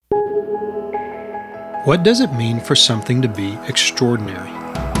What does it mean for something to be extraordinary?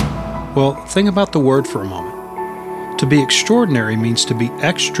 Well, think about the word for a moment. To be extraordinary means to be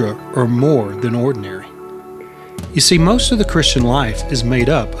extra or more than ordinary. You see, most of the Christian life is made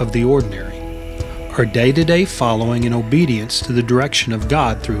up of the ordinary, our day-to-day following and obedience to the direction of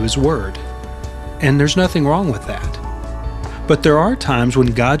God through His Word. And there's nothing wrong with that. But there are times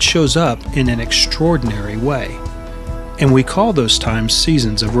when God shows up in an extraordinary way, and we call those times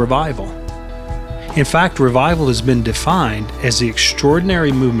seasons of revival. In fact, revival has been defined as the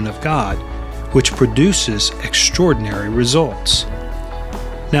extraordinary movement of God which produces extraordinary results.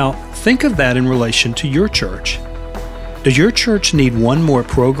 Now, think of that in relation to your church. Does your church need one more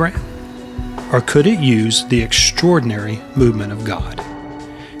program? Or could it use the extraordinary movement of God?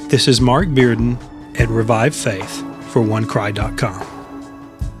 This is Mark Bearden at Revive Faith for OneCry.com.